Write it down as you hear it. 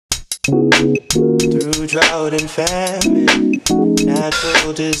Through drought and famine,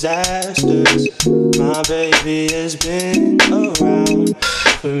 natural disasters, my baby has been around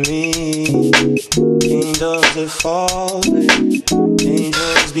for me. Kingdoms are falling,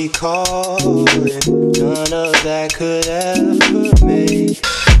 angels be calling. None of that could ever make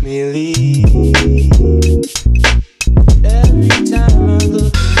me leave. Every time I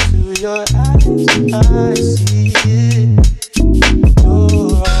look into your eyes, I see it.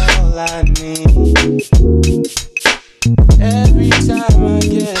 You're all I need. Every time I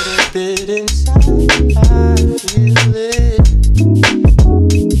get a bit inside, I feel it.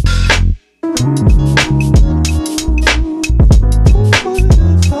 What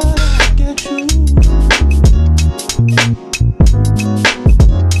if I get you?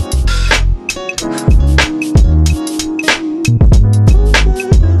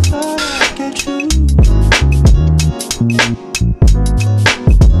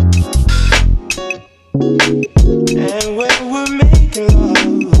 And when we're making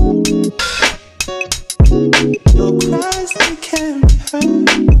love, your cries, they can be heard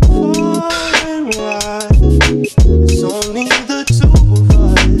far and wide. It's only the two of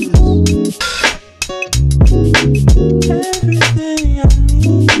us. Everything I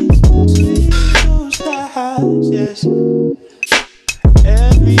need between those thighs, yes.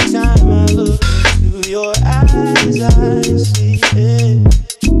 Every time I look into your eyes, I see it.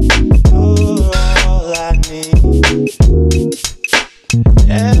 You're all I need.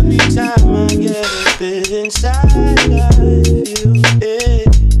 Every time I get a bit inside, I feel it.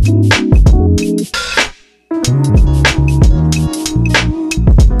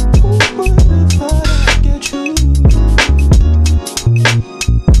 What if I get you?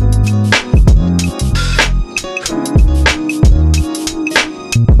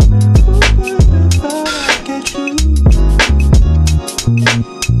 What if I get you?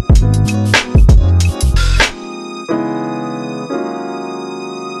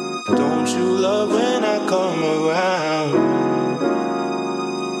 Don't you love when I come around?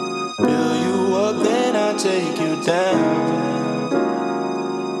 Build you up, then I take you down.